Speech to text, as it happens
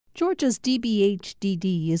Georgia's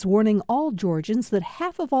DBHDD is warning all Georgians that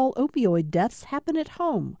half of all opioid deaths happen at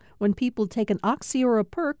home when people take an oxy or a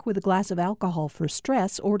perk with a glass of alcohol for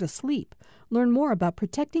stress or to sleep. Learn more about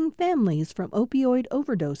protecting families from opioid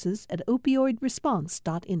overdoses at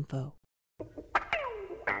opioidresponse.info.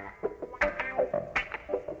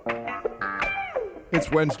 It's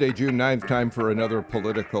Wednesday, June 9th, time for another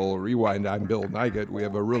Political Rewind. I'm Bill Nygett. We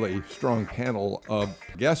have a really strong panel of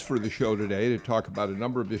guests for the show today to talk about a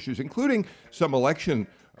number of issues, including some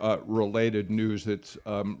election-related news that's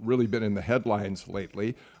really been in the headlines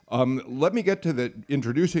lately. Let me get to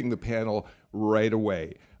introducing the panel right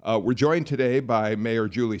away. We're joined today by Mayor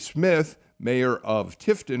Julie Smith, Mayor of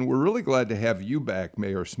Tifton. We're really glad to have you back,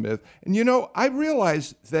 Mayor Smith. And you know, I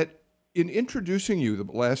realize that in introducing you the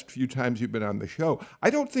last few times you've been on the show, I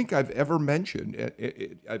don't think I've ever mentioned,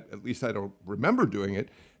 at least I don't remember doing it,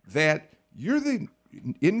 that you're the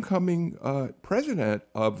incoming president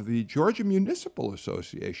of the Georgia Municipal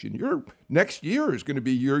Association. Your next year is going to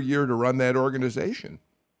be your year to run that organization.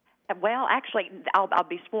 Well, actually, I'll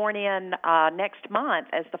be sworn in next month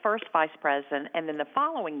as the first vice president, and then the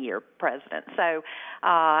following year president. So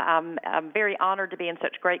I'm very honored to be in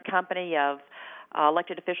such great company of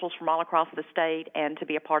elected officials from all across the state and to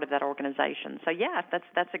be a part of that organization. So, yeah,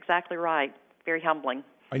 that's exactly right. Very humbling.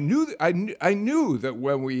 I knew that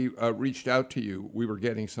when we reached out to you, we were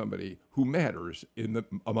getting somebody who matters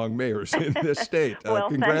among mayors in this state. Well,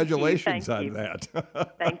 congratulations thank you. on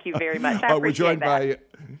that. Thank you very much. I appreciate that.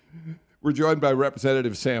 We're joined by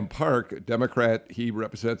Representative Sam Park, a Democrat. He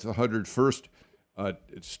represents the 101st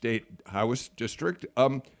State House District.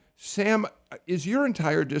 Sam, is your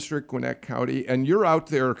entire district Gwinnett County, and you're out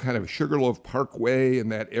there kind of Sugarloaf Parkway in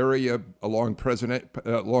that area along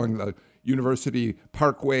the University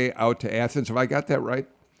Parkway out to Athens? Have I got that right?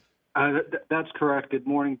 That's correct. Good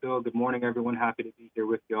morning, Bill. Good morning, everyone. Happy to be here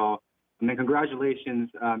with y'all. And then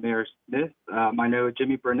congratulations, Mayor Smith. I know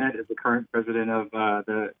Jimmy Burnett is the current president of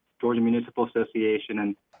the Georgia Municipal Association,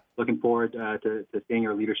 and looking forward to seeing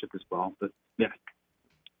your leadership as well. But yeah.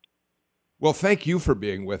 Well, thank you for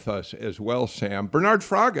being with us as well, Sam. Bernard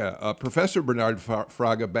Fraga, Professor Bernard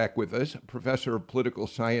Fraga, back with us, Professor of Political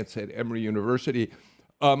Science at Emory University.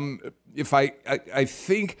 If I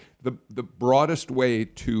think the broadest way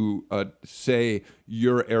to say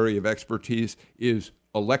your area of expertise is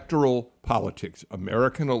electoral politics,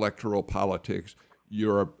 American electoral politics.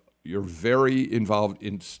 You're very involved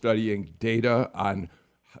in studying data on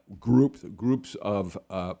groups of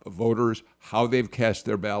voters, how they've cast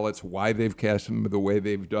their ballots, why they've cast them the way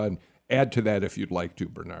they've done. Add to that if you'd like to,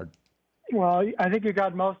 Bernard. Well, I think you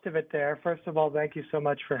got most of it there. First of all, thank you so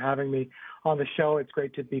much for having me on the show. It's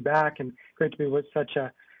great to be back and great to be with such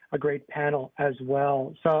a great panel as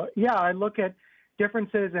well. So, yeah, I look at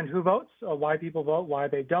differences in who votes, or why people vote, why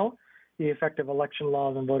they don't, the effect of election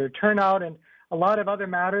laws on voter turnout, and a lot of other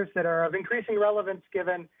matters that are of increasing relevance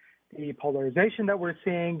given the polarization that we're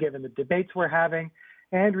seeing, given the debates we're having,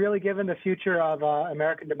 and really given the future of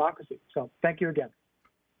American democracy. So thank you again.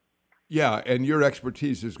 Yeah, and your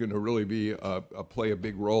expertise is going to really be play a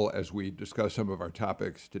big role as we discuss some of our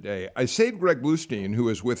topics today. I saved Greg Bluestein, who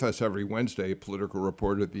is with us every Wednesday, political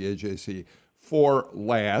reporter at the AJC, for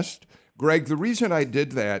last. Greg, the reason I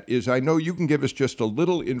did that is I know you can give us just a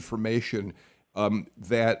little information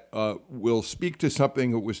that will speak to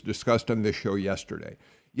something that was discussed on this show yesterday.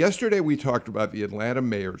 Yesterday, we talked about the Atlanta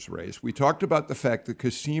mayor's race. We talked about the fact that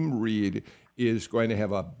Kasim Reed is going to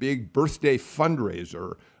have a big birthday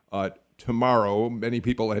fundraiser tomorrow. Many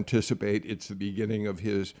people anticipate it's the beginning of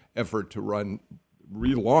his effort to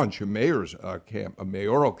relaunch a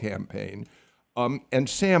mayoral campaign. And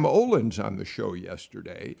Sam Olin's on the show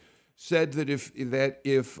yesterday said that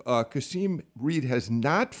if Kasim Reed has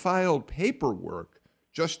not filed paperwork,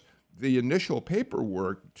 just the initial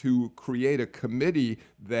paperwork to create a committee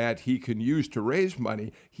that he can use to raise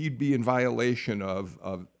money, he'd be in violation of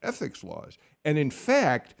ethics laws. And in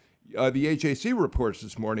fact, the AJC reports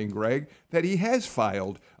this morning, Greg, that he has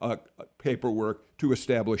filed paperwork to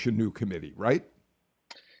establish a new committee, right?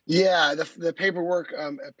 Yeah, the paperwork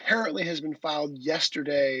apparently has been filed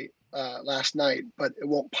yesterday, last night, but it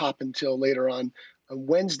won't pop until later on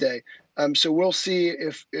Wednesday. So we'll see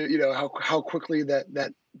if how quickly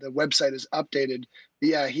that the website is updated. But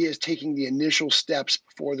yeah, he is taking the initial steps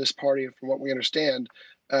for this party, from what we understand,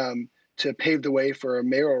 to pave the way for a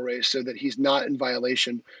mayoral race, so that he's not in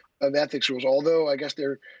violation of ethics rules. Although I guess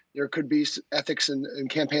there could be ethics and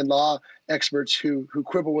campaign law experts who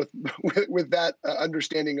quibble with that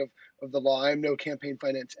understanding of the law. I'm no campaign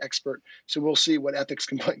finance expert, so we'll see what ethics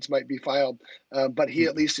complaints might be filed. But he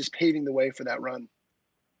at least is paving the way for that run.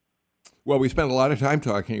 Well, we spent a lot of time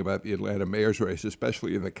talking about the Atlanta mayor's race,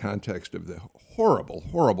 especially in the context of the horrible,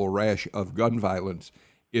 horrible rash of gun violence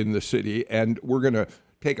in the city. And we're going to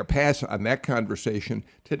take a pass on that conversation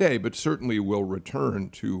today, but certainly we'll return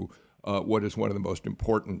to what is one of the most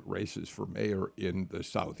important races for mayor in the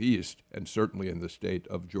Southeast and certainly in the state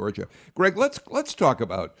of Georgia. Greg, let's talk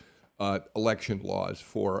about election laws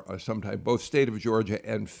for some time, both state of Georgia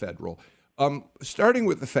and federal. Starting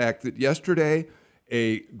with the fact that yesterday,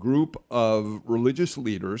 a group of religious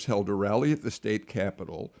leaders held a rally at the state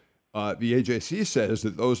capitol. The AJC says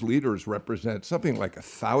that those leaders represent something like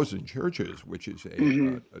 1,000 churches, which is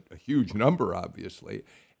a huge number, obviously.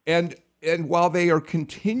 And while they are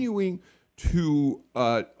continuing to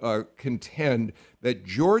contend that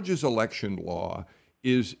Georgia's election law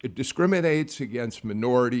it discriminates against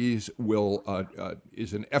minorities,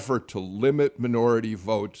 is an effort to limit minority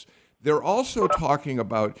votes, they're also talking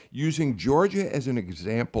about using Georgia as an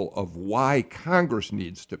example of why Congress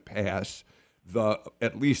needs to pass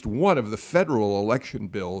at least one of the federal election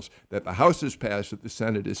bills that the House has passed that the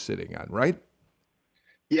Senate is sitting on, right?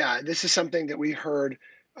 Yeah, this is something that we heard,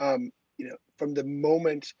 from the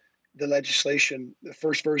moment the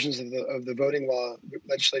first versions of the voting law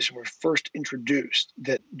legislation were first introduced,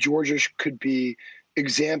 that Georgia could be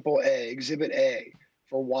exhibit A,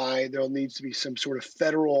 for why there needs to be some sort of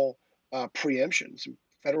federal preemption, some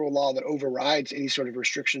federal law that overrides any sort of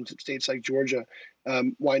restrictions that states like Georgia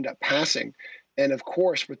wind up passing. And of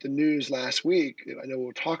course, with the news last week, I know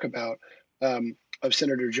we'll talk about, of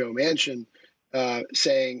Senator Joe Manchin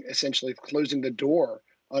saying, essentially closing the door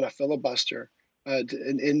on a filibuster and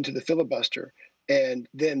into the filibuster. And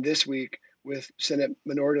then this week with Senate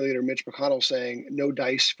Minority Leader Mitch McConnell saying no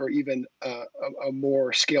dice for even a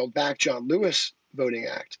more scaled back John Lewis voting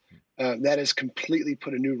act. That has completely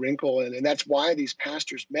put a new wrinkle in, and that's why these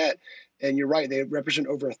pastors met. And you're right; they represent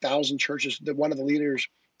over 1,000 churches. One of the leaders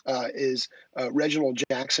is Reginald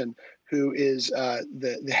Jackson, who is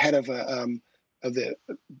the head of the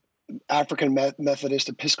African Methodist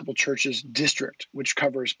Episcopal Church's district, which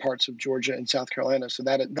covers parts of Georgia and South Carolina. So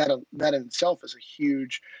that in itself is a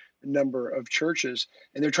huge number of churches,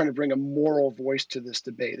 and they're trying to bring a moral voice to this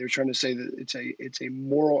debate. They're trying to say that it's a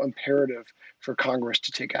moral imperative for Congress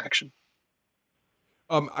to take action.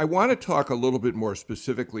 I want to talk a little bit more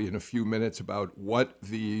specifically in a few minutes about what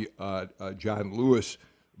the John Lewis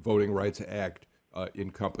Voting Rights Act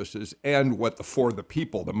encompasses and what the For the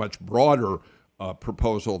People, the much broader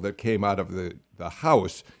proposal that came out of the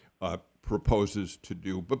House, proposes to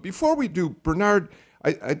do. But before we do, Bernard,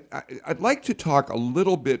 I'd like to talk a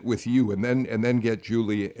little bit with you and then get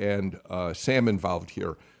Julie and Sam involved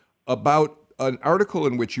here about an article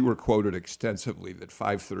in which you were quoted extensively that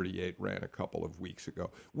 538 ran a couple of weeks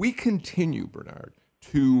ago. We continue, Bernard,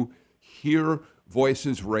 to hear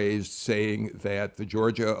voices raised saying that the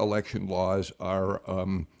Georgia election laws are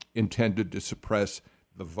intended to suppress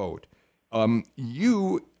the vote.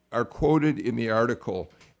 You are quoted in the article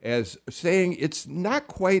as saying it's not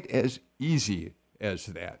quite as easy as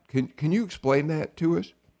that. Can you explain that to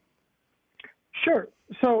us? Sure.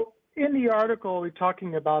 So in the article, we're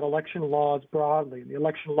talking about election laws broadly, the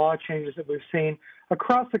election law changes that we've seen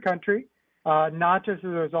across the country, not just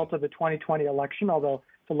as a result of the 2020 election, although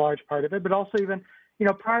it's a large part of it, but also even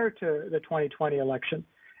prior to the 2020 election.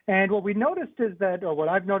 And what we noticed is that, or what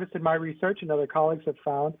I've noticed in my research and other colleagues have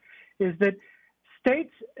found, is that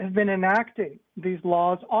states have been enacting these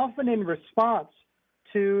laws often in response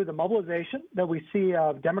to the mobilization that we see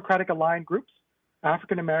of Democratic aligned groups,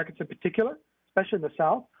 African Americans in particular, especially in the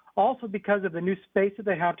South, also because of the new space that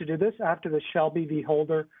they have to do this after the Shelby v.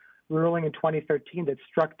 Holder ruling in 2013 that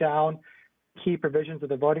struck down key provisions of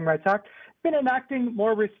the Voting Rights Act, been enacting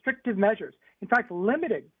more restrictive measures, in fact,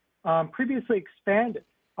 limiting previously expanded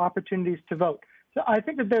opportunities to vote. So I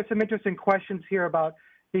think that there's some interesting questions here about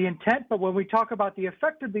the intent, but when we talk about the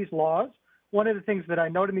effect of these laws, one of the things that I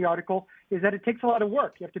note in the article is that it takes a lot of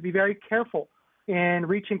work. You have to be very careful in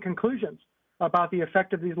reaching conclusions about the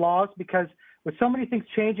effect of these laws, because with so many things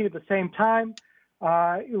changing at the same time,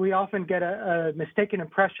 we often get a mistaken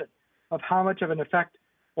impression of how much of an effect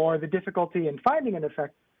or the difficulty in finding an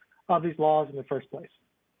effect of these laws in the first place.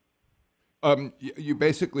 You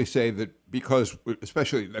basically say that because,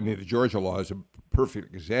 especially, the Georgia law is a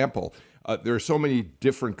perfect example. There are so many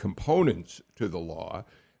different components to the law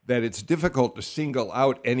that it's difficult to single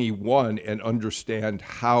out any one and understand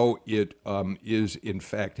how it is, in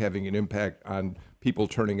fact, having an impact on people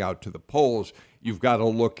turning out to the polls. You've got to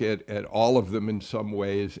look at all of them in some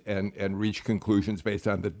ways and reach conclusions based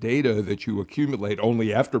on the data that you accumulate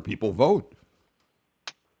only after people vote.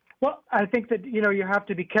 Well, I think that, you have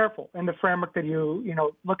to be careful in the framework that you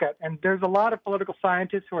look at. And there's a lot of political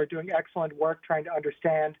scientists who are doing excellent work trying to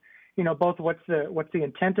understand, both what's the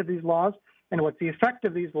intent of these laws and what's the effect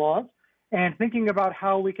of these laws, and thinking about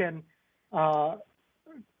how we can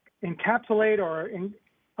encapsulate or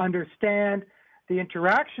understand the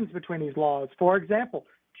interactions between these laws. For example,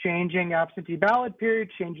 changing absentee ballot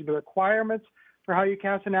period, changing the requirements for how you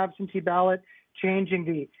cast an absentee ballot, changing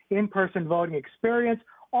the in-person voting experience.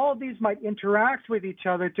 All of these might interact with each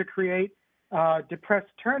other to create depressed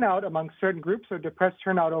turnout among certain groups or depressed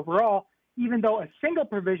turnout overall, even though a single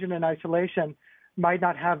provision in isolation might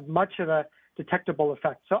not have much of a detectable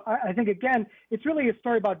effect. So I think, again, it's really a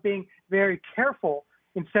story about being very careful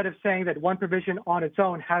instead of saying that one provision on its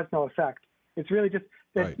own has no effect. It's really just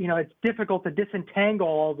that, Right. It's difficult to disentangle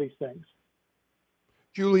all these things.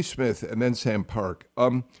 Julie Smith and then Sam Park.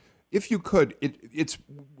 If you could,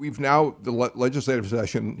 we've now, the legislative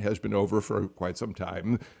session has been over for quite some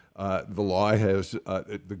time. The law has,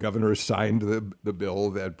 the governor has signed the bill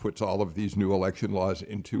that puts all of these new election laws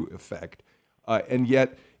into effect. And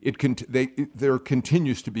yet there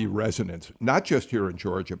continues to be resonance, not just here in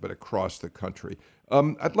Georgia, but across the country.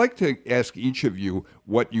 I'd like to ask each of you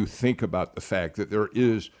what you think about the fact that there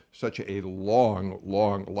is such a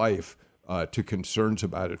long life to concerns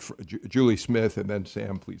about it. Julie Smith and then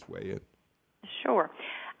Sam, please weigh in. Sure.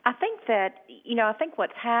 I think that, I think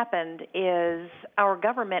what's happened is our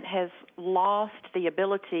government has lost the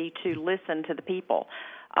ability to listen to the people.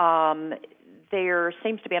 There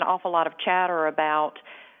seems to be an awful lot of chatter about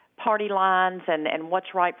party lines and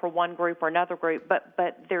what's right for one group or another group, but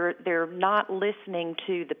they're not listening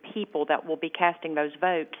to the people that will be casting those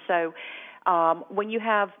votes. So when you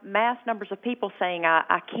have mass numbers of people saying,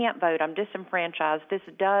 I can't vote, I'm disenfranchised, this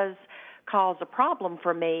does cause a problem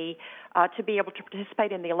for me to be able to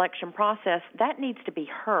participate in the election process, that needs to be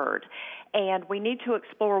heard. And we need to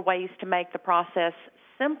explore ways to make the process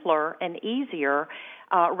simpler and easier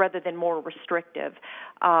rather than more restrictive.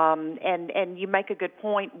 And you make a good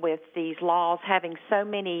point with these laws having so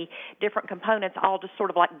many different components all just sort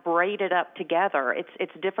of like braided up together.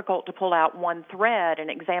 It's difficult to pull out one thread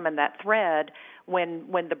and examine that thread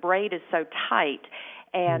when the braid is so tight.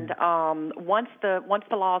 And once the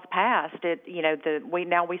law is passed,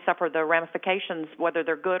 we suffer the ramifications, whether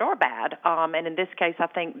they're good or bad. And in this case, I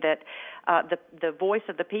think that the voice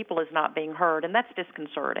of the people is not being heard, and that's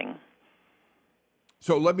disconcerting.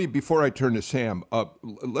 So before I turn to Sam,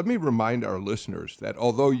 let me remind our listeners that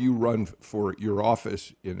although you run for your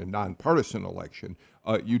office in a nonpartisan election,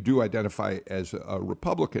 you do identify as a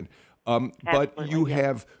Republican. But you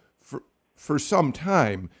have, for some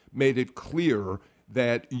time, made it clear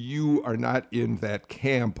that you are not in that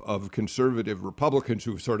camp of conservative Republicans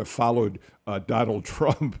who've sort of followed Donald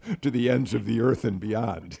Trump to the ends of the earth and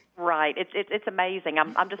beyond. Right. It's amazing.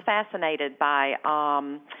 I'm just fascinated by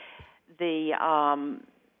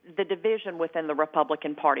the division within the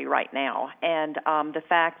Republican Party right now, and the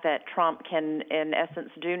fact that Trump can, in essence,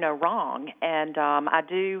 do no wrong. And I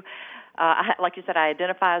do. Like you said, I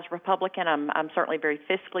identify as Republican. I'm certainly very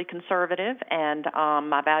fiscally conservative, and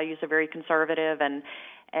my values are very conservative. But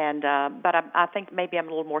I think maybe I'm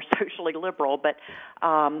a little more socially liberal. But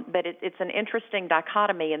it's an interesting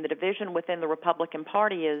dichotomy, and the division within the Republican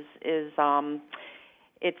Party is it's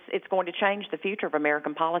going to change the future of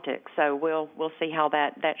American politics. So we'll see how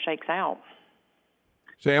that shakes out.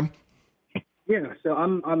 Sam? Yeah. So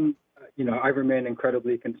I remain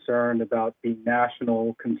incredibly concerned about the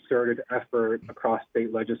national concerted effort across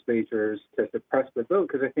state legislatures to suppress the vote,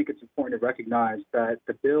 because I think it's important to recognize that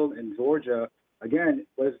the bill in Georgia, again,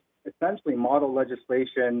 was essentially model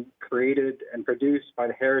legislation created and produced by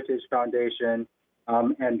the Heritage Foundation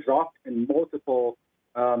and dropped in multiple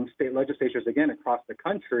state legislatures, again, across the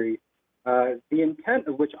country. The intent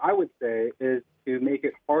of which I would say is to make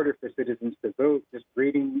it harder for citizens to vote, just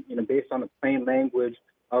reading, based on the plain language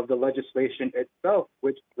of the legislation itself,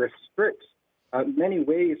 which restricts many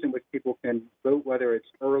ways in which people can vote, whether it's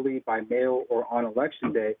early, by mail, or on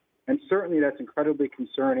election day. And certainly that's incredibly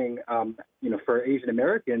concerning, for Asian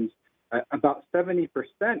Americans, about 70%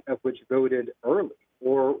 of which voted early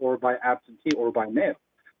or by absentee or by mail.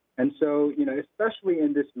 And so, especially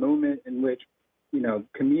in this moment in which,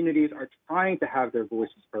 communities are trying to have their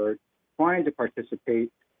voices heard, trying to participate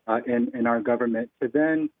in our government, to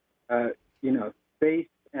then, face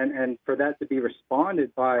and for that to be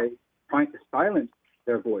responded by trying to silence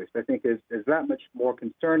their voice, I think is that much more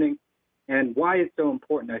concerning. And why it's so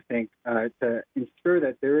important, I think, to ensure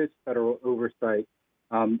that there is federal oversight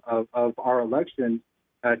of our elections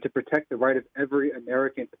to protect the right of every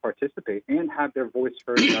American to participate and have their voice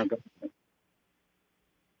heard in our government.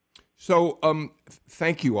 So,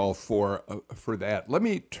 thank you all for that. Let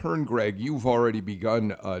me turn, Greg. You've already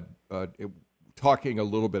begun talking a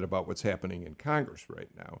little bit about what's happening in Congress right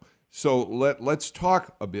now. So let's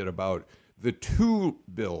talk a bit about the two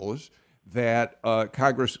bills that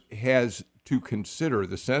Congress has to consider.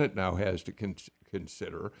 The Senate now has to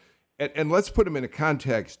consider, and let's put them in a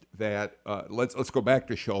context that let's go back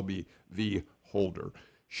to Shelby v. Holder.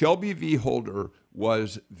 Shelby v. Holder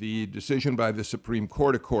was the decision by the Supreme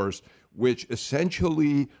Court, of course, which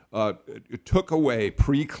essentially took away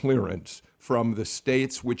pre-clearance from the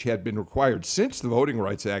states, which had been required since the Voting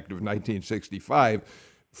Rights Act of 1965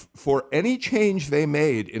 for any change they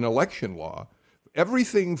made in election law.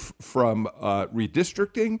 Everything from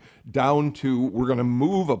redistricting down to we're going to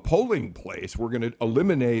move a polling place, we're going to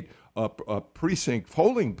eliminate a precinct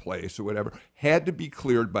polling place or whatever, had to be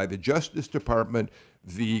cleared by the Justice Department.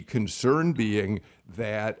 The concern being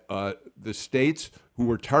that the states who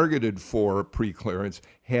were targeted for preclearance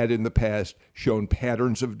had in the past shown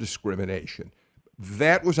patterns of discrimination.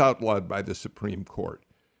 That was outlawed by the Supreme Court.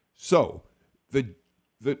 So the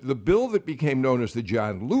bill that became known as the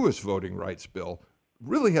John Lewis Voting Rights Bill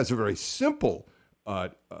really has a very simple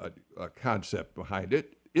concept behind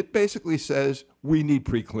it. It basically says we need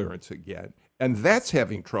preclearance again. And that's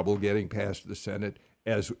having trouble getting past the Senate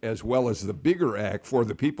as well as the bigger act for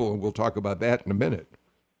the people, and we'll talk about that in a minute.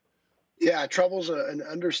 Yeah, trouble's an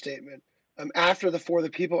understatement. After the For the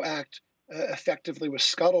People Act effectively was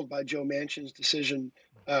scuttled by Joe Manchin's decision,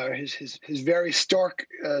 his very stark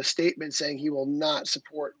statement saying he will not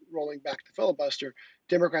support rolling back the filibuster,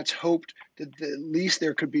 Democrats hoped that at least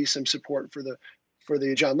there could be some support for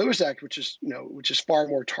the John Lewis Act, which is far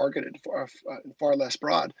more targeted, far less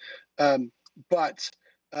broad. But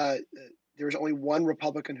there was only one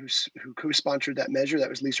Republican who co-sponsored that measure. That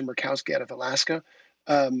was Lisa Murkowski out of Alaska.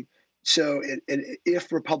 So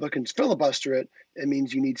if Republicans filibuster it, it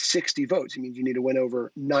means you need 60 votes. It means you need to win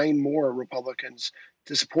over 9 more Republicans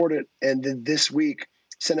to support it. And then this week,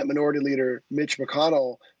 Senate Minority Leader Mitch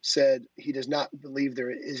McConnell said he does not believe there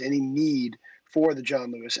is any need for the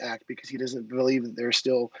John Lewis Act because he doesn't believe that there's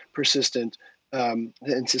still persistent and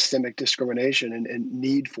systemic discrimination and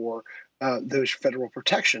need for those federal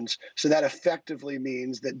protections. So that effectively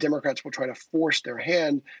means that Democrats will try to force their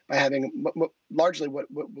hand by having largely what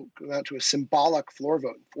will come out to a symbolic floor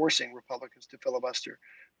vote, forcing Republicans to filibuster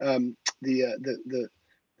the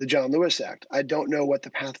John Lewis Act. I don't know what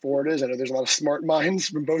the path forward is. I know there's a lot of smart minds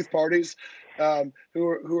from both parties who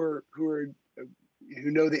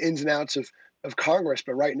know the ins and outs of Congress,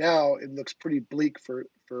 but right now it looks pretty bleak for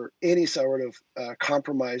any sort of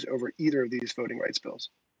compromise over either of these voting rights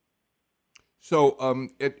bills. So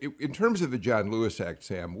in terms of the John Lewis Act,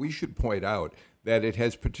 Sam, we should point out that it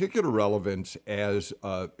has particular relevance as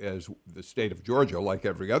the state of Georgia, like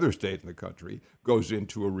every other state in the country, goes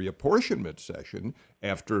into a reapportionment session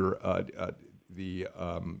after the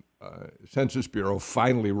Census Bureau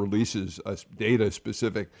finally releases data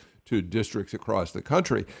specific to districts across the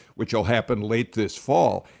country, which will happen late this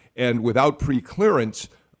fall. And without preclearance,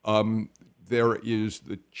 there is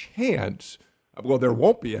the chance. Well, there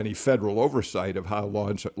won't be any federal oversight of how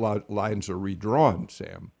lines are redrawn,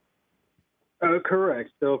 Sam.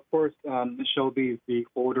 Correct. So, of course, Shelby v.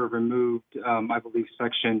 Holder removed, I believe,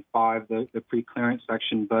 Section 5, the pre-clearance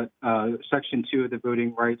section, but Section 2 of the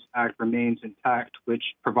Voting Rights Act remains intact, which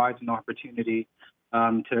provides an opportunity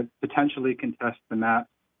to potentially contest the map,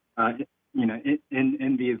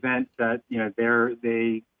 in the event that,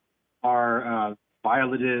 they are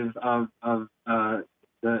violative of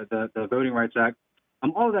the Voting Rights Act.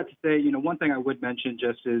 All of that to say, one thing I would mention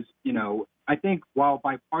just is, I think while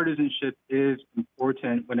bipartisanship is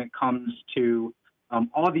important when it comes to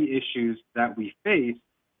all the issues that we face,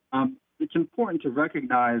 it's important to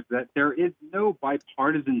recognize that there is no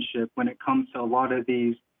bipartisanship when it comes to a lot of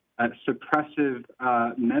these suppressive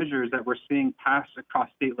measures that we're seeing passed across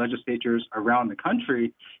state legislatures around the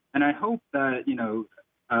country. And I hope that,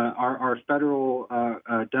 our federal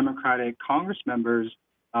Democratic Congress members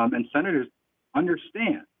and senators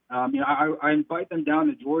understand. I invite them down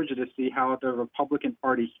to Georgia to see how the Republican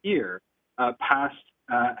Party here passed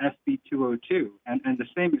SB 202, and the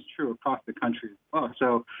same is true across the country as well.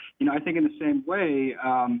 So, I think in the same way,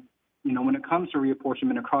 when it comes to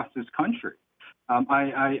reapportionment across this country,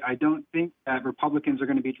 I don't think that Republicans are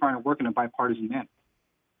going to be trying to work in a bipartisan manner.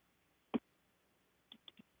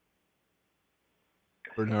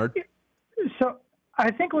 Bernard? So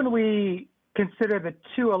I think when we consider the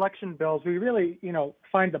two election bills, we really,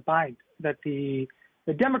 find the bind that the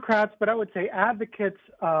Democrats, but I would say advocates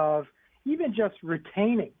of even just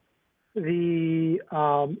retaining the,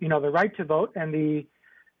 the right to vote and the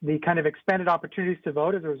the kind of expanded opportunities to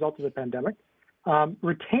vote as a result of the pandemic,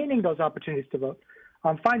 retaining those opportunities to vote,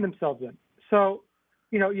 find themselves in. So,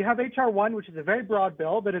 you have H.R. 1, which is a very broad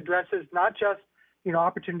bill that addresses not just,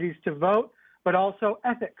 opportunities to vote, but also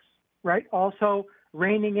ethics, right? Also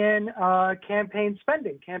reining in campaign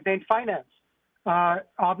spending, campaign finance,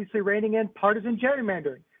 obviously reining in partisan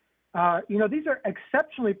gerrymandering. These are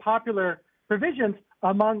exceptionally popular provisions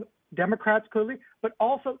among Democrats, clearly, but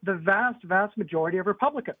also the vast, vast majority of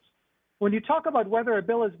Republicans. When you talk about whether a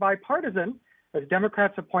bill is bipartisan, as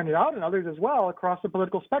Democrats have pointed out and others as well across the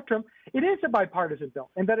political spectrum, it is a bipartisan bill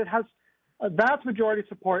in that it has a vast majority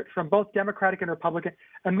support from both Democratic and Republican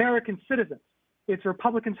American citizens. It's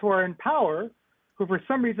Republicans who are in power who for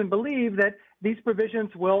some reason believe that these provisions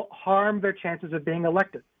will harm their chances of being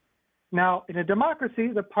elected. Now, in a democracy,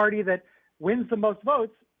 the party that wins the most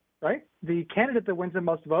votes, right, the candidate that wins the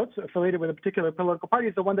most votes affiliated with a particular political party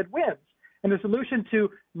is the one that wins. And the solution to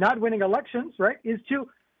not winning elections, right, is to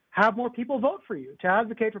have more people vote for you, to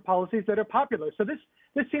advocate for policies that are popular. So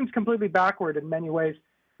this seems completely backward in many ways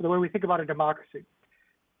for the way we think about a democracy.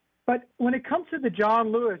 But when it comes to the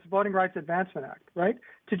John Lewis Voting Rights Advancement Act, right,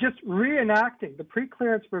 to just reenacting the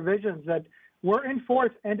pre-clearance provisions that were in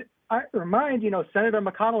force, and I remind, Senator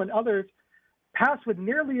McConnell and others passed with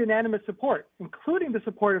nearly unanimous support, including the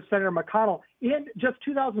support of Senator McConnell in just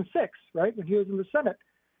 2006, right, when he was in the Senate.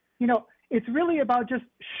 It's really about just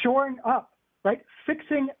shoring up, right,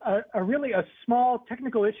 fixing a really small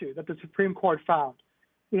technical issue that the Supreme Court found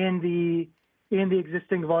in the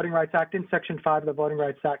existing Voting Rights Act, in Section 5 of the Voting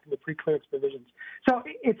Rights Act, and the pre-clearance provisions. So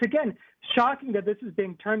it's, again, shocking that this is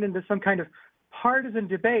being turned into some kind of partisan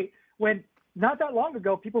debate when not that long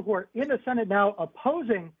ago, people who are in the Senate now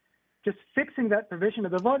opposing just fixing that provision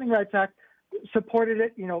of the Voting Rights Act supported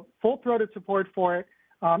it, full-throated support for it,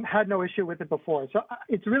 had no issue with it before. So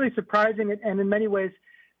it's really surprising and in many ways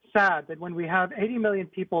sad that when we have 80 million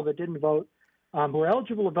people that didn't vote, who are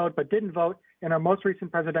eligible to vote but didn't vote in our most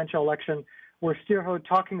recent presidential election, we're still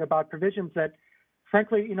talking about provisions that,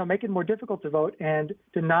 frankly, make it more difficult to vote and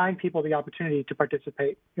denying people the opportunity to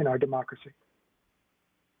participate in our democracy.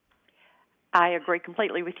 I agree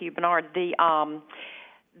completely with you, Bernard.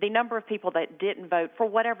 The number of people that didn't vote for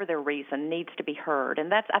whatever their reason needs to be heard,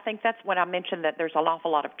 and I think that's when I mentioned that there's an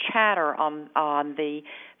awful lot of chatter on the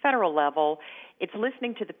federal level. It's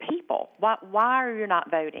listening to the people. Why are you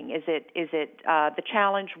not voting? Is it the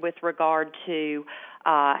challenge with regard to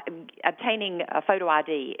obtaining a photo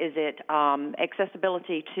ID? Is it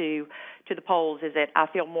accessibility to the polls? Is it I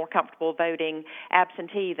feel more comfortable voting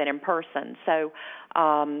absentee than in person? So,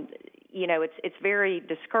 it's very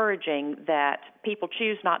discouraging that people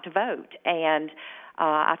choose not to vote. And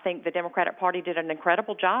I think the Democratic Party did an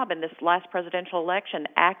incredible job in this last presidential election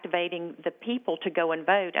activating the people to go and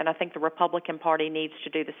vote, and I think the Republican Party needs to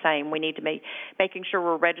do the same. We need to be making sure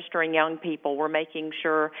we're registering young people. We're making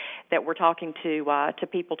sure that we're talking to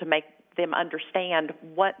people to make them understand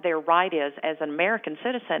what their right is as an American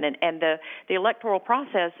citizen, and the electoral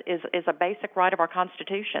process is a basic right of our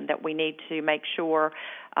Constitution that we need to make sure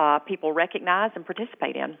people recognize and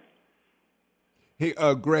participate in. Hey,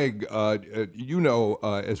 Greg,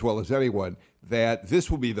 as well as anyone, that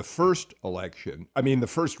this will be the first the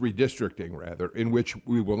first redistricting, rather, in which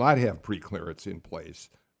we will not have preclearance in place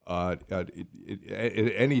in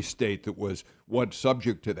any state that was once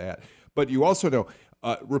subject to that. But you also know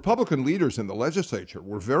Republican leaders in the legislature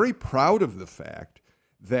were very proud of the fact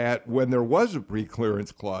that when there was a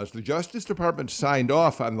preclearance clause, the Justice Department signed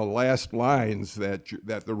off on the last lines that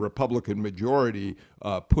the Republican majority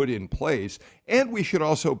put in place. And we should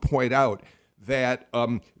also point out that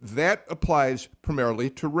that applies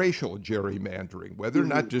primarily to racial gerrymandering, whether or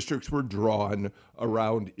not districts were drawn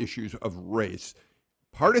around issues of race.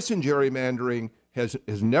 Partisan gerrymandering has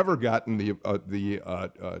never gotten the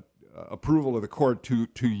approval of the court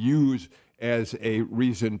to use as a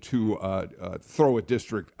reason to throw a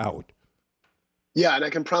district out. Yeah, and I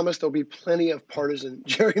can promise there'll be plenty of partisan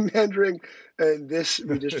gerrymandering in this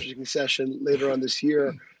redistricting session later on this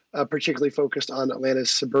year, particularly focused on Atlanta's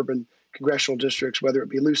suburban congressional districts, whether it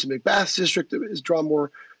be Lucy McBath's district that is drawn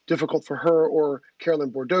more difficult for her, or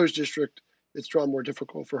Carolyn Bordeaux's district that's drawn more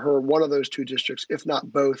difficult for her. One of those two districts, if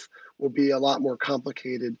not both, will be a lot more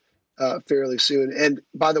complicated fairly soon. And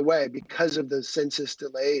by the way, because of the census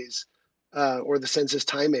delays, or the census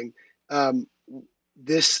timing,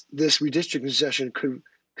 this redistricting session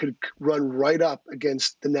could run right up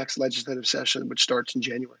against the next legislative session, which starts in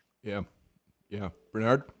January. Yeah.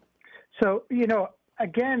 Bernard? So,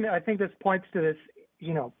 again, I think this points to this,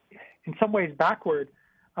 in some ways backward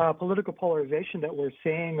political polarization that we're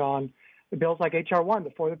seeing on bills like H.R. 1,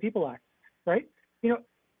 the For the People Act, right?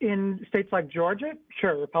 in states like Georgia,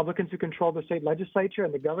 sure, Republicans who control the state legislature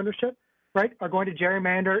and the governorship, right, are going to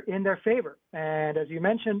gerrymander in their favor. And as you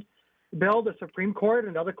mentioned, Bill, the Supreme Court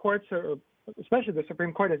and other courts, especially the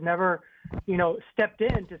Supreme Court, has never, stepped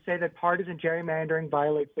in to say that partisan gerrymandering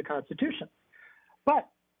violates the Constitution. But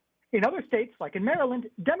in other states, like in Maryland,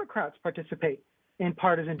 Democrats participate in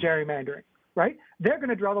partisan gerrymandering, right? They're going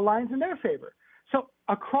to draw the lines in their favor. So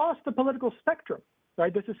across the political spectrum,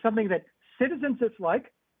 right, this is something that citizens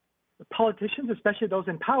dislike, politicians, especially those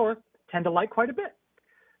in power, tend to like quite a bit.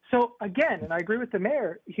 So again, and I agree with the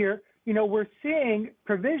mayor here, we're seeing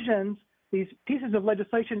provisions, these pieces of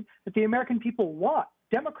legislation that the American people want.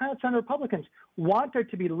 Democrats and Republicans want there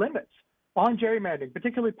to be limits on gerrymandering,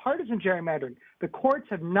 particularly partisan gerrymandering. The courts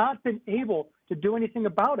have not been able to do anything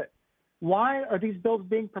about it. Why are these bills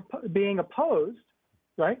being opposed,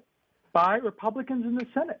 right, by Republicans in the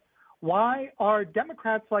Senate? Why are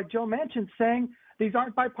Democrats like Joe Manchin saying these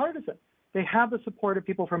aren't bipartisan? They have the support of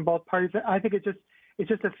people from both parties. I think it's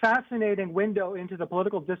just a fascinating window into the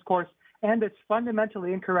political discourse and this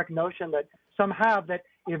fundamentally incorrect notion that some have that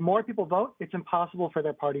if more people vote, it's impossible for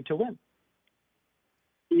their party to win.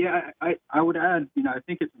 Yeah, I would add, I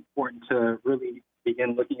think it's important to really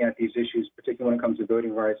begin looking at these issues, particularly when it comes to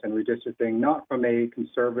voting rights and redistricting, not from a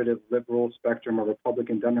conservative, liberal spectrum or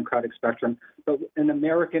Republican, Democratic spectrum, but an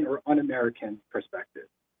American or un-American perspective.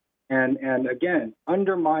 And again,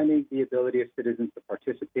 undermining the ability of citizens to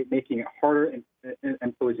participate, making it harder and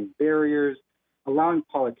imposing barriers, allowing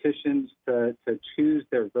politicians to choose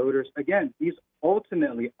their voters. Again, these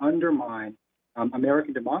ultimately undermine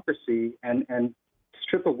American democracy and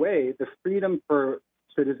strip away the freedom for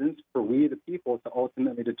citizens, for we the people, to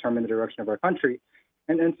ultimately determine the direction of our country.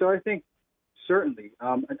 And so I think certainly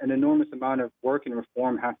an enormous amount of work and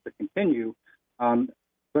reform has to continue.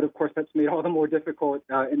 But of course, that's made all the more difficult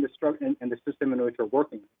in the system in which we're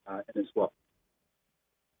working in as well.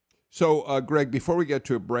 So, Greg, before we get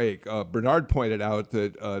to a break, Bernard pointed out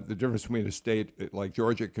that the difference between a state like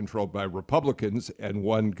Georgia controlled by Republicans and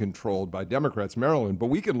one controlled by Democrats, Maryland. But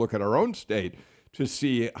we can look at our own state to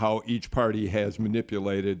see how each party has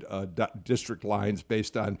manipulated district lines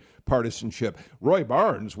based on partisanship. Roy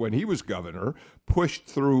Barnes, when he was governor, pushed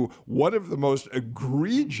through one of the most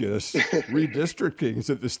egregious redistrictings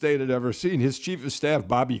that the state had ever seen. His chief of staff,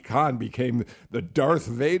 Bobby Kahn, became the Darth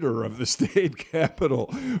Vader of the state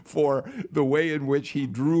capitol for the way in which he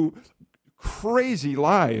drew crazy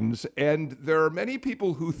lines. And there are many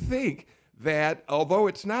people who think that although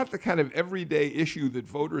it's not the kind of everyday issue that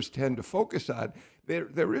voters tend to focus on,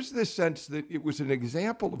 there is this sense that it was an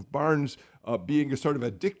example of Barnes being a sort of a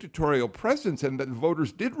dictatorial presence, and that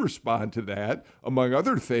voters did respond to that, among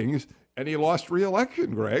other things, and he lost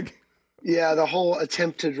re-election, Greg. Yeah, the whole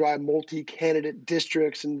attempt to drive multi-candidate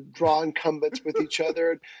districts and draw incumbents with each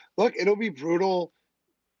other. Look, it'll be brutal.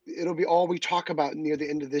 It'll be all we talk about near the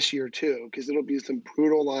end of this year, too, because it'll be some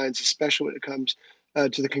brutal lines, especially when it comes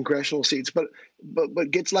to the congressional seats, but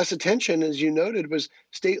gets less attention, as you noted, was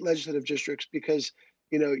state legislative districts, because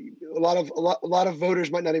a lot of voters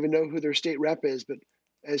might not even know who their state rep is, but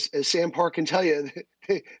as Sam Park can tell you,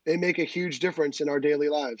 they make a huge difference in our daily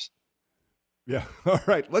lives. Yeah. All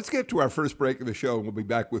right. Let's get to our first break of the show, and we'll be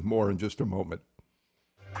back with more in just a moment.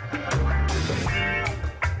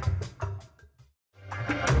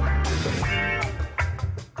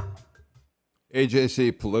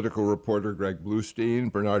 AJC political reporter Greg Bluestein,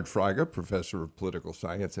 Bernard Fraga, professor of political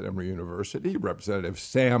science at Emory University, Representative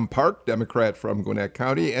Sam Park, Democrat from Gwinnett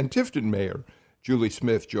County, and Tifton Mayor Julie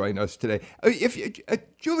Smith join us today.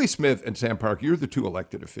 Julie Smith and Sam Park, you're the two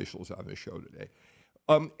elected officials on the show today.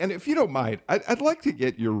 And if you don't mind, I'd like to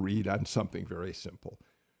get your read on something very simple.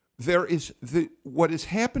 What is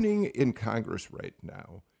happening in Congress right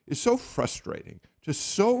now is so frustrating to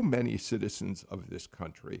so many citizens of this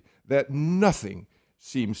country that nothing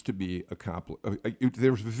seems to be accomplished.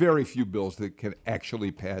 There's very few bills that can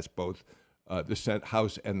actually pass both the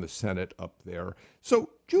House and the Senate up there. So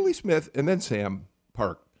Julie Smith and then Sam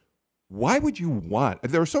Park, why would you want?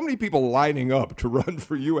 There are so many people lining up to run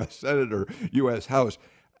for U.S. Senator, U.S. House.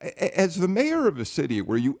 As the mayor of a city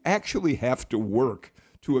where you actually have to work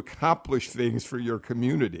to accomplish things for your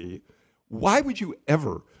community, why would you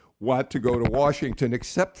ever want to go to Washington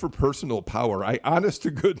except for personal power? I, honest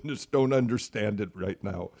to goodness, don't understand it right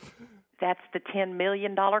now. That's the $10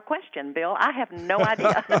 million question, Bill. I have no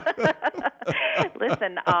idea.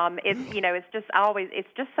 Listen, it's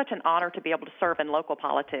just such an honor to be able to serve in local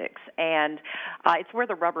politics, and it's where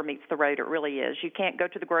the rubber meets the road. It really is. You can't go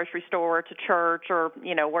to the grocery store, to church, or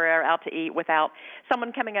where out to eat without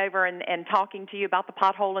someone coming over and talking to you about the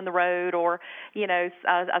pothole in the road, or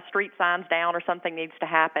a street sign's down, or something needs to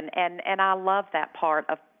happen. And I love that part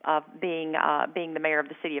of being the mayor of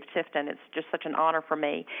the city of Tifton. It's just such an honor for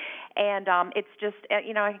me. And it's just,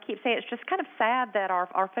 I keep saying it's just kind of sad that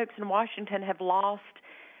our folks in Washington have lost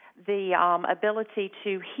the ability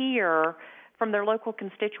to hear from their local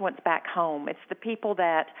constituents back home. It's the people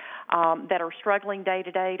that are struggling day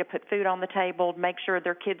to day to put food on the table, make sure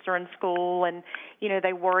their kids are in school, and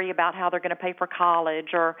they worry about how they're going to pay for college,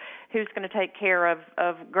 or who's going to take care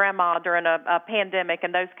of grandma during a pandemic,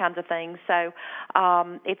 and those kinds of things. So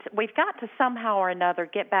we've got to somehow or another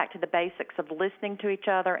get back to the basics of listening to each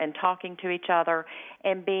other and talking to each other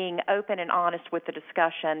and being open and honest with the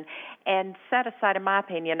discussion, and set aside, in my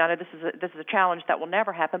opinion, I know this is a challenge that will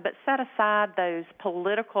never happen, but set aside those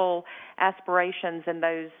political aspirations and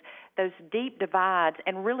those deep divides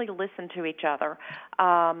and really listen to each other,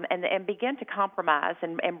 and begin to compromise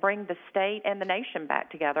and bring the state and the nation back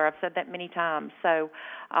together. I've said that many times. So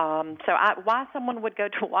why someone would go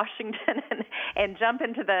to Washington and jump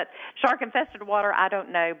into that shark-infested water, I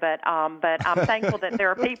don't know. But I'm thankful that there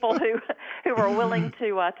are people who are willing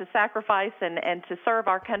to sacrifice and to serve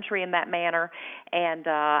our country in that manner. And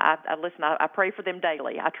I pray for them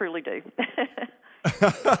daily. I truly do.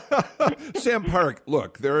 Sam Park,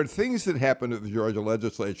 look, there are things that happen at the Georgia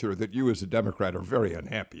legislature that you as a Democrat are very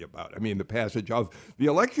unhappy about. I mean, the passage of the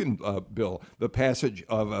election bill, the passage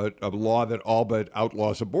of a law that all but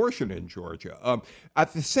outlaws abortion in Georgia.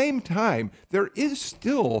 At the same time, there is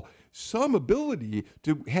still some ability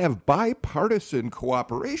to have bipartisan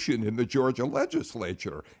cooperation in the Georgia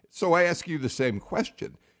legislature. So I ask you the same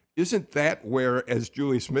question. Isn't that where, as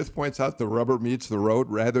Julie Smith points out, the rubber meets the road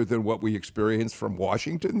rather than what we experience from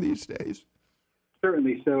Washington these days?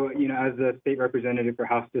 Certainly. So, as the state representative for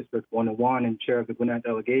House District 101 and chair of the Gwinnett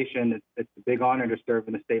delegation, it's a big honor to serve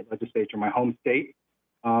in the state legislature, my home state.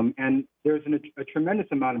 And there's a tremendous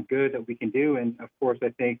amount of good that we can do. And, of course, I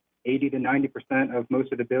think 80 to 90% of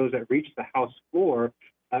most of the bills that reach the House floor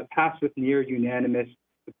pass with near unanimous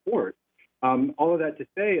support. All of that to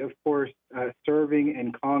say, of course, serving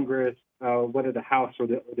in Congress, whether the House or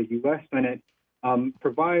the U.S. Senate,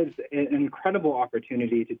 provides an incredible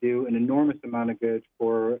opportunity to do an enormous amount of good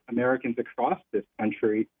for Americans across this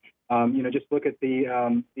country. Just look at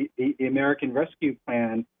the American Rescue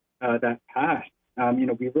Plan that passed.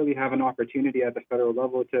 We really have an opportunity at the federal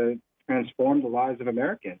level to transform the lives of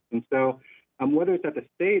Americans. And so whether it's at the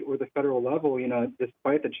state or the federal level,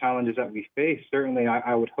 despite the challenges that we face, certainly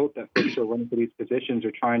I would hope that folks who are running for these positions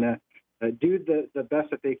are trying to do the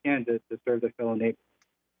best that they can to serve their fellow neighbors.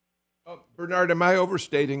 Bernard, am I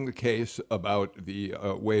overstating the case about the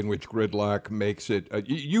way in which gridlock makes it?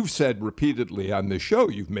 You've said repeatedly on this show,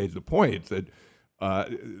 you've made the point that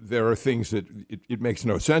there are things that it makes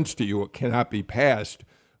no sense to you. It cannot be passed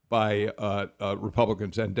by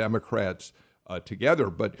Republicans and Democrats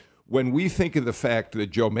together. But when we think of the fact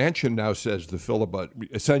that Joe Manchin now says the filibuster,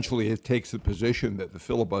 essentially it takes the position that the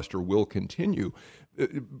filibuster will continue,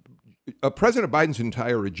 President Biden's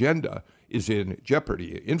entire agenda is in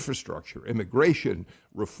jeopardy: infrastructure, immigration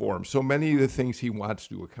reform, so many of the things he wants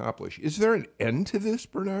to accomplish. Is there an end to this,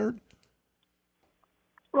 Bernard?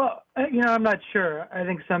 Well, I'm not sure. I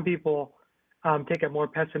think some people take a more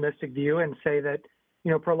pessimistic view and say that,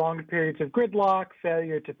 prolonged periods of gridlock,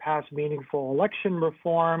 failure to pass meaningful election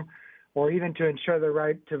reform, or even to ensure the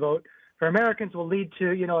right to vote for Americans will lead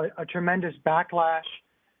to, a tremendous backlash,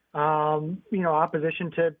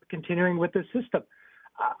 opposition to continuing with the system.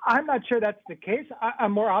 I'm not sure that's the case.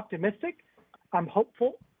 I'm more optimistic. I'm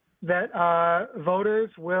hopeful that voters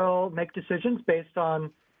will make decisions based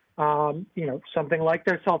on, something like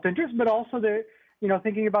their self-interest, but also their,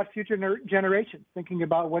 thinking about future generations, thinking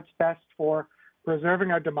about what's best for preserving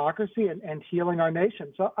our democracy and healing our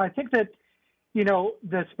nation. So I think that,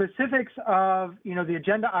 the specifics of, the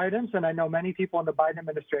agenda items, and I know many people in the Biden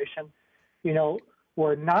administration,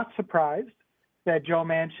 were not surprised that Joe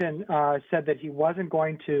Manchin said that he wasn't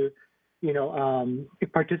going to,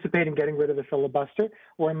 participate in getting rid of the filibuster.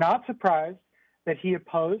 We're not surprised that he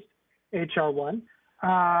opposed H.R. 1.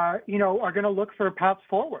 Are going to look for paths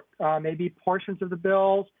forward. Maybe portions of the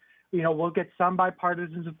bills, will get some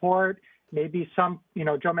bipartisan support. Maybe some,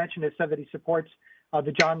 Joe Manchin has said that he supports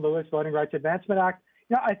the John Lewis Voting Rights Advancement Act.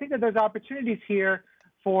 I think that there's opportunities here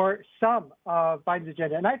for some of Biden's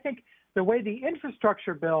agenda. And I think the way the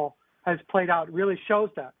infrastructure bill has played out really shows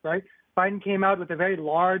that, right? Biden came out with a very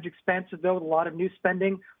large, expansive bill with a lot of new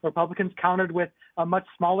spending. Republicans countered with a much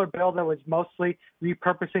smaller bill that was mostly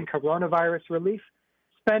repurposing coronavirus relief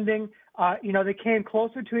spending. They came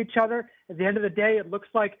closer to each other. At the end of the day, it looks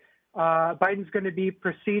like Biden's going to be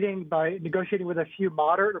proceeding by negotiating with a few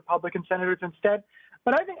moderate Republican senators instead.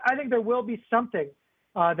 But I think there will be something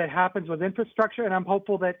that happens with infrastructure, and I'm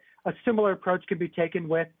hopeful that a similar approach can be taken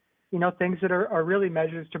with, things that are really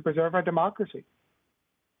measures to preserve our democracy.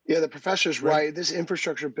 Yeah, the professor's right. This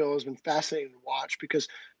infrastructure bill has been fascinating to watch because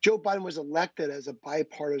Joe Biden was elected as a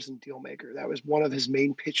bipartisan deal maker. That was one of his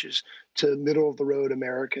main pitches to middle of the road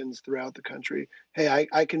Americans throughout the country. Hey,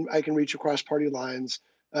 I can reach across party lines.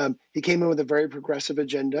 He came in with a very progressive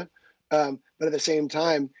agenda, but at the same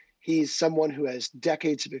time, he's someone who has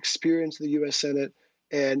decades of experience in the U.S. Senate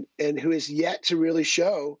and who is yet to really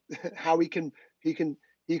show how he can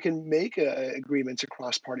make agreements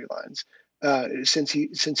across party lines. Since he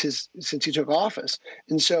took office,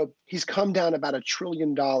 and so he's come down about $1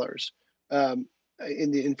 trillion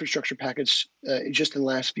in the infrastructure package just in the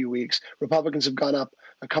last few weeks. Republicans have gone up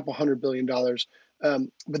a couple $100 billion,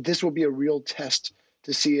 but this will be a real test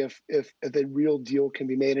to see if the real deal can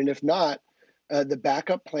be made, and if not, the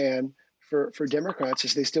backup plan for Democrats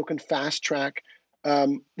is they still can fast track.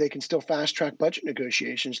 They can still fast track budget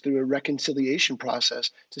negotiations through a reconciliation process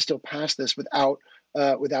to still pass this without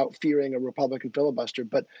fearing a Republican filibuster.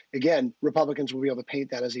 But again, Republicans will be able to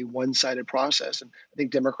paint that as a one-sided process. And I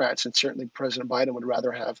think Democrats and certainly President Biden would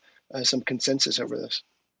rather have some consensus over this.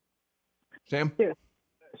 Sam? Yeah.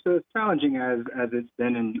 So as challenging as it's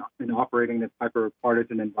been in operating this type of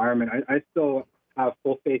partisan environment, I still have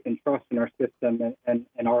full faith and trust in our system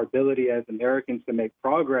and our ability as Americans to make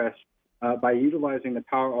progress by utilizing the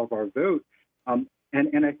power of our vote.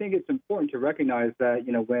 And I think it's important to recognize that,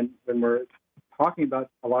 when we're talking about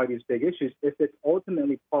a lot of these big issues, if it's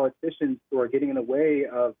ultimately politicians who are getting in the way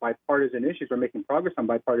of bipartisan issues or making progress on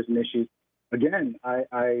bipartisan issues, again,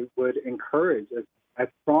 I would encourage as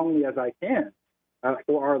strongly as I can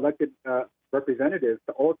for our elected representatives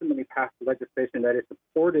to ultimately pass the legislation that is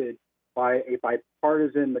supported by a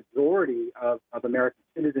bipartisan majority of American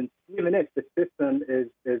citizens, even if the system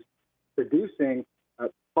is producing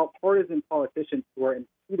partisan politicians who are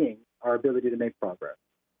impeding our ability to make progress.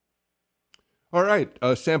 All right.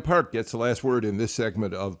 Sam Park gets the last word in this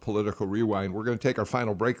segment of Political Rewind. We're going to take our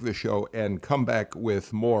final break of the show and come back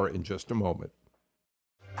with more in just a moment.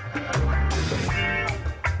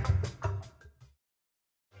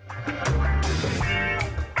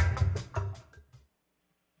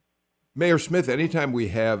 Mayor Smith, anytime we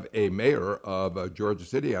have a mayor of Georgia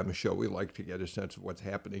City on the show, we like to get a sense of what's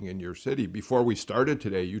happening in your city. Before we started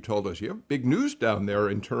today, you told us you have big news down there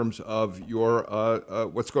in terms of your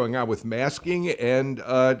what's going on with masking and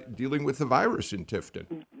dealing with the virus in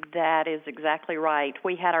Tifton. That is exactly right.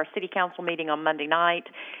 We had our city council meeting on Monday night,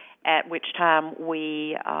 at which time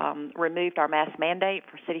we removed our mask mandate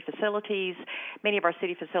for city facilities. Many of our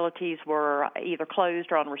city facilities were either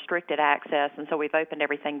closed or on restricted access, and so we've opened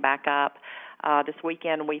everything back up. This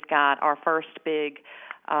weekend we've got our first big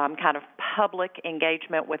kind of public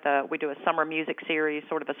engagement with we do a summer music series,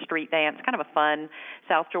 sort of a street dance, kind of a fun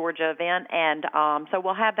South Georgia event, and so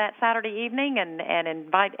we'll have that Saturday evening and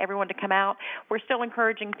invite everyone to come out. We're still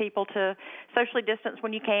encouraging people to socially distance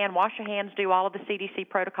when you can, wash your hands, do all of the CDC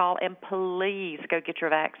protocol, and please go get your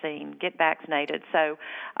vaccine, get vaccinated. So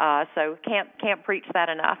can't preach that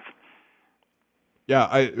enough.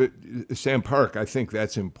 Yeah, Sam Park, I think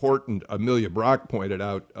that's important. Amelia Brock pointed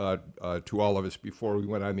out to all of us before we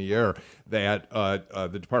went on the air that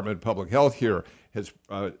the Department of Public Health here has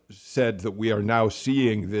said that we are now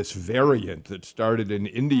seeing this variant that started in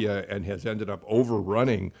India and has ended up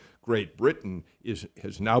overrunning Great Britain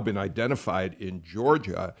has now been identified in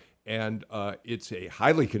Georgia, and it's a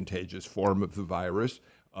highly contagious form of the virus.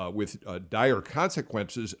 With dire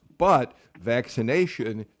consequences, but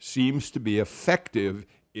vaccination seems to be effective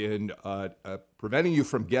in preventing you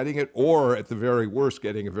from getting it, or at the very worst,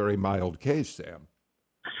 getting a very mild case, Sam.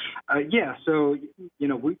 Yeah, so,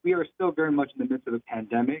 we are still very much in the midst of a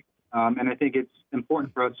pandemic, and I think it's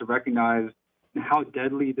important for us to recognize how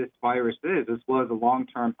deadly this virus is, as well as the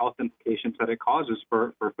long-term health implications that it causes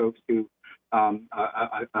for folks who,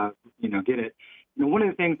 get it. One of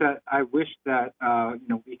the things that I wish that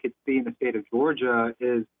we could see in the state of Georgia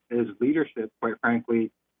is leadership, quite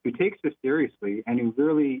frankly, who takes this seriously and who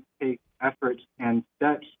really takes efforts and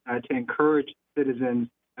steps to encourage citizens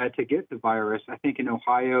to get the virus. I think in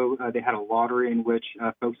Ohio they had a lottery in which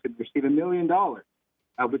folks could receive $1 million,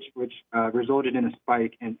 which resulted in a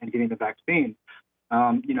spike in getting the vaccine.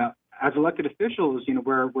 as elected officials,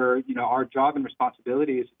 where our job and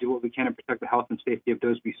responsibility is to do what we can to protect the health and safety of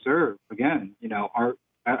those we serve. Again,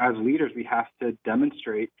 as leaders, we have to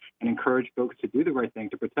demonstrate and encourage folks to do the right thing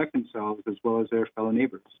to protect themselves as well as their fellow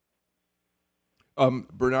neighbors.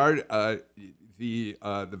 Bernard, the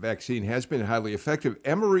vaccine has been highly effective.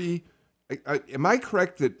 Emory, am I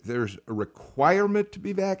correct that there's a requirement to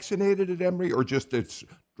be vaccinated at Emory, or just a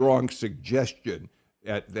strong suggestion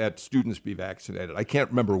that students be vaccinated? I can't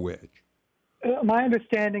remember which. My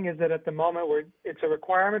understanding is that at the moment it's a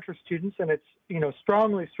requirement for students, and it's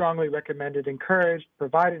strongly recommended, encouraged,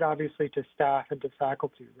 provided obviously to staff and to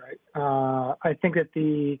faculty. Right. I think that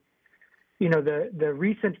the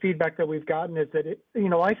recent feedback that we've gotten is that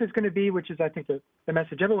life is going to be, which is I think the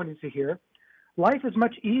message everyone needs to hear. Life is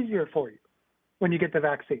much easier for you when you get the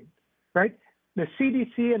vaccine. Right. The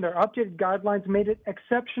CDC and their updated guidelines made it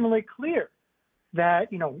exceptionally clear that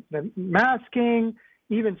the masking,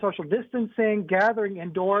 even social distancing, gathering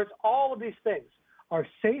indoors, all of these things are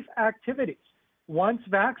safe activities once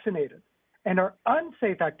vaccinated, and are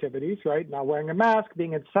unsafe activities, right? Not wearing a mask,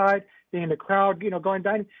 being inside, being in a crowd, going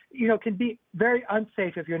dining, can be very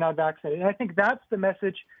unsafe if you're not vaccinated. And I think that's the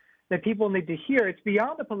message that people need to hear. It's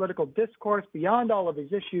beyond the political discourse, beyond all of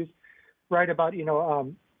these issues, right? About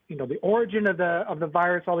the origin of the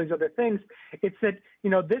virus, all these other things. It's that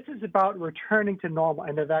this is about returning to normal,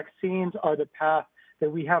 and the vaccines are the path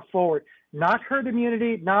that we have forward. Not herd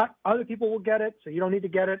immunity, not other people will get it, so you don't need to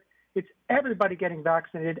get it. It's everybody getting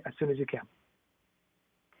vaccinated as soon as you can.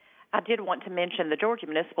 I did want to mention the Georgia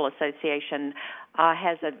Municipal Association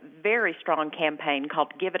has a very strong campaign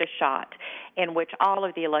called Give It a Shot, in which all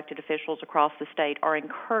of the elected officials across the state are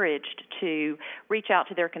encouraged to reach out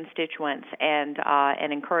to their constituents and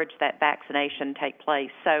encourage that vaccination take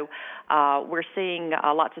place. So we're seeing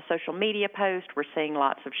lots of social media posts. We're seeing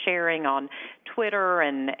lots of sharing on Twitter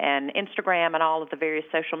and Instagram and all of the various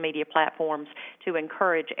social media platforms to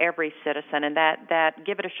encourage every citizen. And that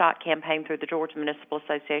Give It a Shot campaign through the Georgia Municipal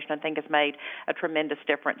Association, I think, has made a tremendous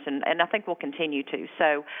difference, and I think will continue to.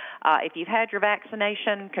 So if you've had your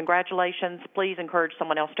vaccination, congratulations. Please encourage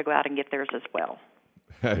someone else to go out and get theirs as well.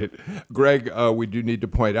 Right. Greg, we do need to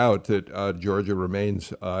point out that Georgia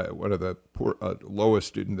remains one of the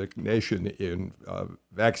lowest in the nation in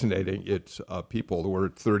vaccinating its people. We're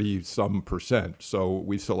at 30-some%, so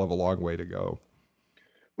we still have a long way to go.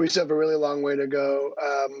 We still have a really long way to go.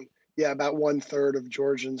 About 1/3 of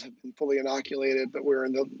Georgians have been fully inoculated, but we're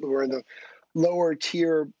in the lower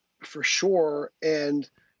tier for sure. And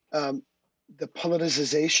the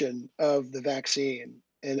politicization of the vaccine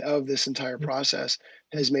and of this entire process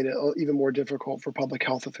has made it even more difficult for public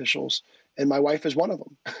health officials. And my wife is one of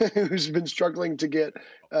them who's been struggling to get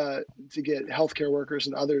healthcare workers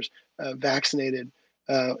and others vaccinated.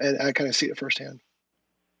 And I kind of see it firsthand.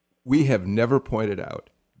 We have never pointed out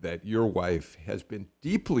that your wife has been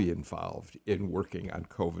deeply involved in working on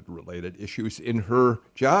COVID-related issues in her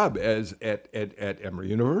job at Emory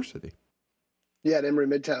University. Yeah, at Emory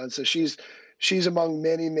Midtown. So she's among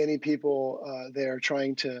many people there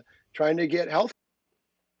trying to get health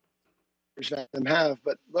that them have.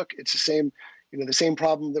 But look, it's the same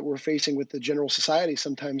problem that we're facing with the general society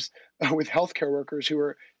sometimes with healthcare workers who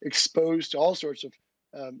are exposed to all sorts of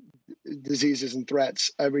diseases and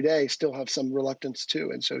threats every day, still have some reluctance too.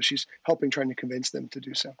 And so she's trying to convince them to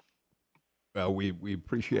do so. Well, we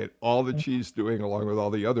appreciate all that she's doing along with all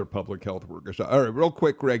the other public health workers. All right, real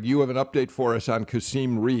quick, Greg, you have an update for us on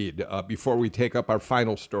Kasim Reed before we take up our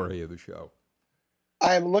final story of the show.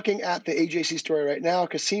 I am looking at the AJC story right now.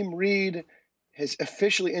 Kasim Reed has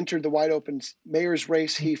officially entered the wide open mayor's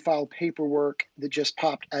race. He filed paperwork that just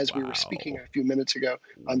popped as we were speaking a few minutes ago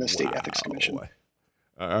on the State Ethics Commission.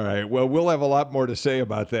 All right. Well, we'll have a lot more to say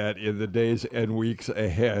about that in the days and weeks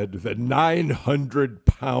ahead. The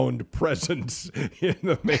 900-pound presence in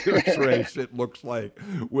the mayor's race, it looks like,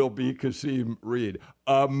 will be Kasim Reed.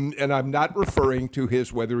 And I'm not referring to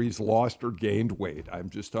whether he's lost or gained weight.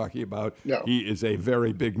 I'm just talking about He is a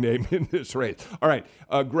very big name in this race. All right,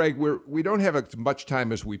 Greg, we don't have as much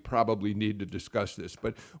time as we probably need to discuss this,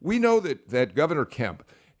 but we know that Governor Kemp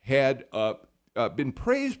had been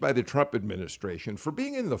praised by the Trump administration for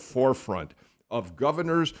being in the forefront of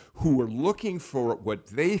governors who are looking for what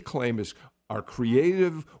they claim are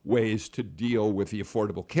creative ways to deal with the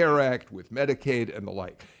Affordable Care Act, with Medicaid and the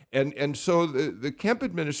like. And so the Kemp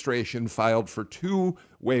administration filed for 2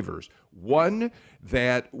 waivers. One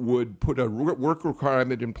that would put a work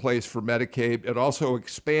requirement in place for Medicaid and also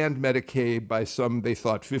expand Medicaid by they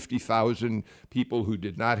thought 50,000 people who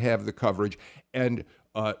did not have the coverage. And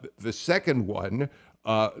the second one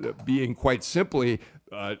being quite simply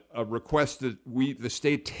a request that the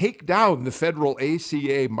state take down the federal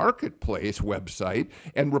ACA marketplace website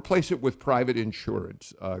and replace it with private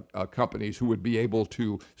insurance companies who would be able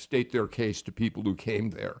to state their case to people who came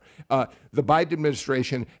there. The Biden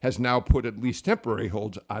administration has now put at least temporary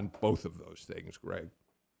holds on both of those things, Greg.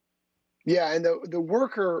 Yeah, and the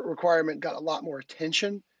worker requirement got a lot more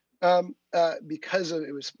attention because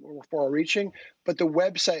it was more far-reaching. But the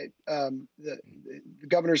website, the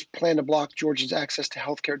governor's plan to block Georgia's access to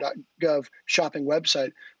healthcare.gov shopping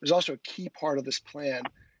website was also a key part of this plan.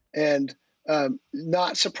 And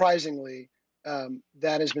not surprisingly,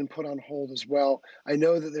 that has been put on hold as well. I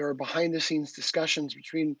know that there are behind-the-scenes discussions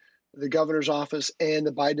between the governor's office and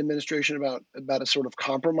the Biden administration about a sort of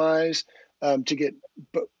compromise to get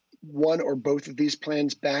one or both of these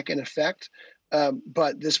plans back in effect.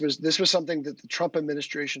 But this was something that the Trump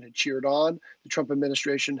administration had cheered on. The Trump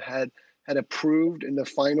administration had approved in the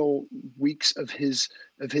final weeks of his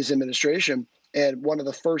administration. And one of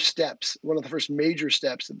the first major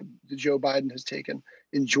steps that Joe Biden has taken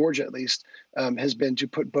in Georgia, at least, has been to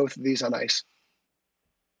put both of these on ice.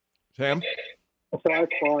 Sam? So I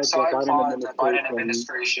applaud the Biden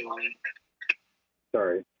administration.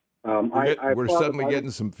 Sorry. We're suddenly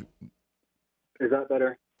getting some. Is that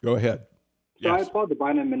better? Go ahead. So Yes. I applaud the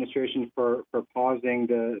Biden administration for pausing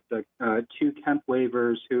the two temp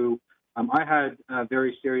waivers who I had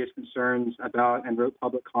very serious concerns about and wrote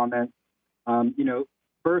public comments.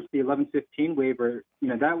 First, the 1115 waiver,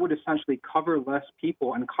 that would essentially cover less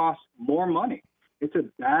people and cost more money. It's a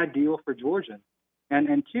bad deal for Georgians.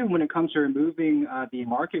 And two, when it comes to removing the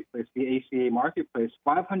marketplace, the ACA marketplace,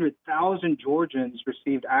 500,000 Georgians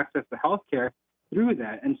received access to health care through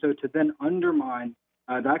that. And so to then undermine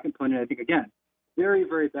that component, I think, again, very,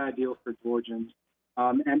 very bad deal for Georgians.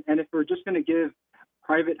 And if we're just going to give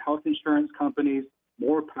private health insurance companies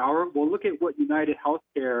more power, well, look at what United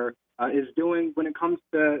Healthcare is doing when it comes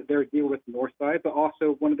to their deal with Northside, but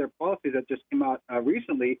also one of their policies that just came out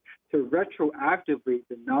recently to retroactively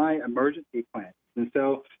deny emergency plans. And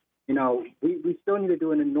so, we still need to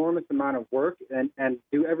do an enormous amount of work and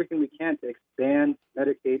do everything we can to expand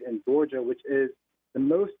Medicaid in Georgia, which is the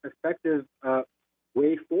most effective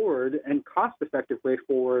way forward and cost-effective way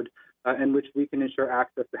forward in which we can ensure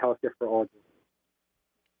access to health care for all.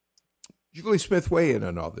 Julie Smith, weigh in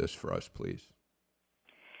on all this for us, please.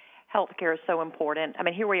 Healthcare is so important. I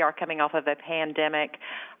mean, here we are coming off of a pandemic.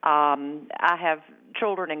 I have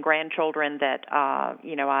children and grandchildren that,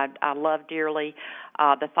 I love dearly.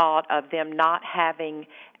 The thought of them not having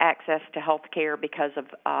access to health care because of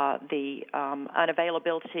the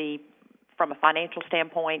unavailability from a financial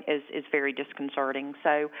standpoint is very disconcerting.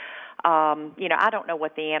 So, I don't know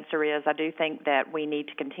what the answer is. I do think that we need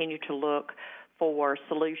to continue to look for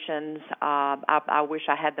solutions. I wish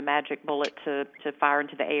I had the magic bullet to fire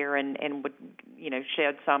into the air and would,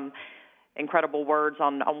 shed some incredible words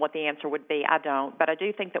on what the answer would be. I don't. But I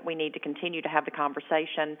do think that we need to continue to have the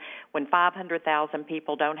conversation. When 500,000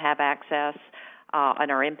 people don't have access and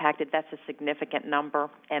are impacted, that's a significant number,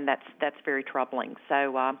 and that's very troubling.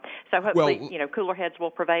 So hopefully, cooler heads will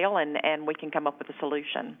prevail, and we can come up with a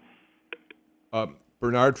solution.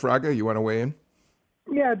 Bernard, Fraga, you want to weigh in?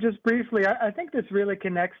 Yeah, just briefly, I think this really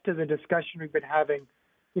connects to the discussion we've been having,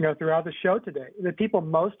 throughout the show today. The people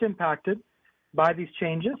most impacted by these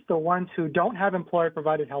changes, the ones who don't have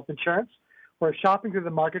employer-provided health insurance or are shopping through the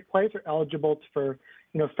marketplace are eligible for,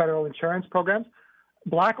 federal insurance programs,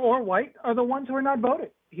 black or white, are the ones who are not voting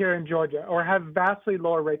here in Georgia or have vastly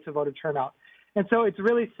lower rates of voter turnout. And so it's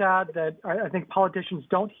really sad that I think politicians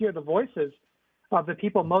don't hear the voices of the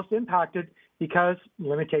people most impacted because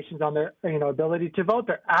limitations on their ability to vote,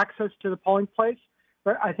 their access to the polling place.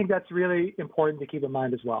 But I think that's really important to keep in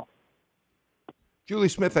mind as well. Julie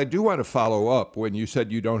Smith, I do want to follow up when you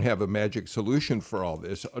said you don't have a magic solution for all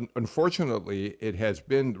this. Unfortunately, it has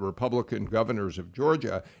been the Republican governors of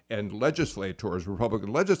Georgia and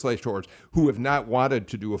Republican legislators, who have not wanted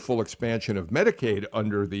to do a full expansion of Medicaid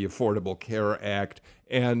under the Affordable Care Act.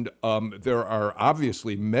 And there are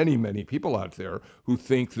obviously many, many people out there who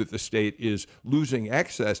think that the state is losing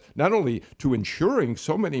access not only to insuring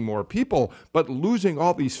so many more people, but losing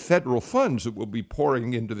all these federal funds that will be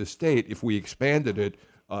pouring into the state if we expanded it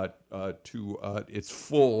to its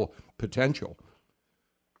full potential.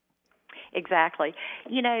 Exactly.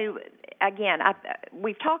 Again,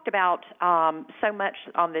 we've talked about so much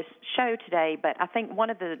on this show today, but I think one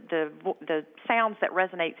of the sounds that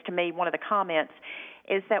resonates to me, one of the comments,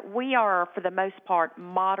 is that we are, for the most part,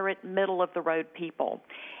 moderate, middle-of-the-road people.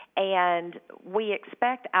 And we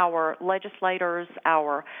expect our legislators,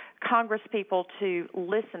 our congresspeople to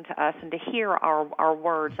listen to us and to hear our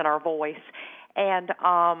words and our voice. And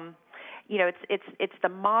it's the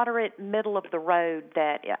moderate middle of the road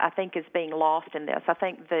that I think is being lost in this. I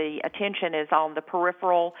think the attention is on the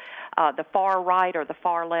peripheral, the far right or the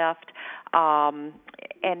far left, and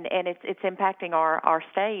it's impacting our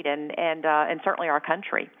state and certainly our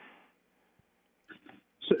country.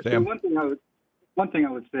 So one thing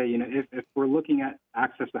I would say, if we're looking at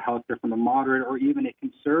access to healthcare from a moderate or even a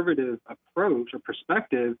conservative approach or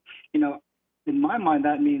perspective, in my mind,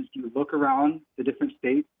 that means you look around the different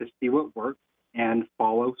states to see what works and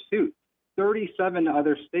follow suit. 37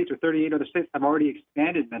 other states or 38 other states have already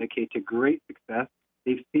expanded Medicaid to great success.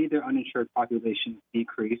 They've seen their uninsured population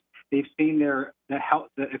decrease. They've seen the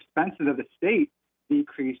expenses of the state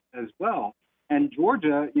decrease as well. And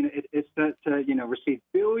Georgia, it's set to, receive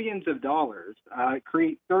billions of dollars,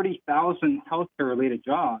 create 30,000 healthcare-related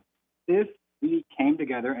jobs if we came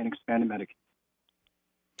together and expanded Medicaid.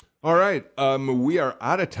 All right. We are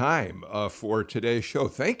out of time for today's show.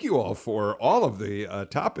 Thank you all for all of the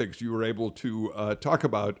topics you were able to talk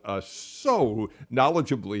about so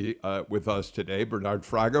knowledgeably with us today. Bernard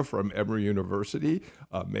Fraga from Emory University,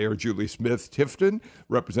 Mayor Julie Smith Tifton,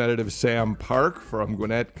 Representative Sam Park from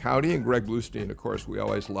Gwinnett County, and Greg Bluestein. Of course, we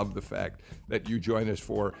always love the fact that you join us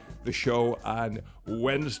for the show on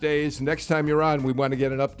Wednesdays. Next time you're on, we want to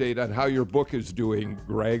get an update on how your book is doing,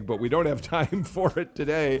 Greg, but we don't have time for it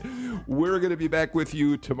today. We're going to be back with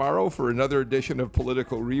you tomorrow for another edition of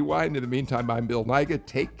Political Rewind. In the meantime, I'm Bill Niga.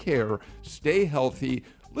 Take care. Stay healthy.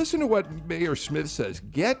 Listen to what Mayor Smith says.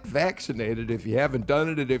 Get vaccinated if you haven't done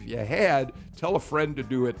it, and if you had, tell a friend to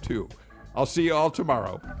do it too. I'll see you all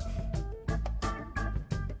tomorrow.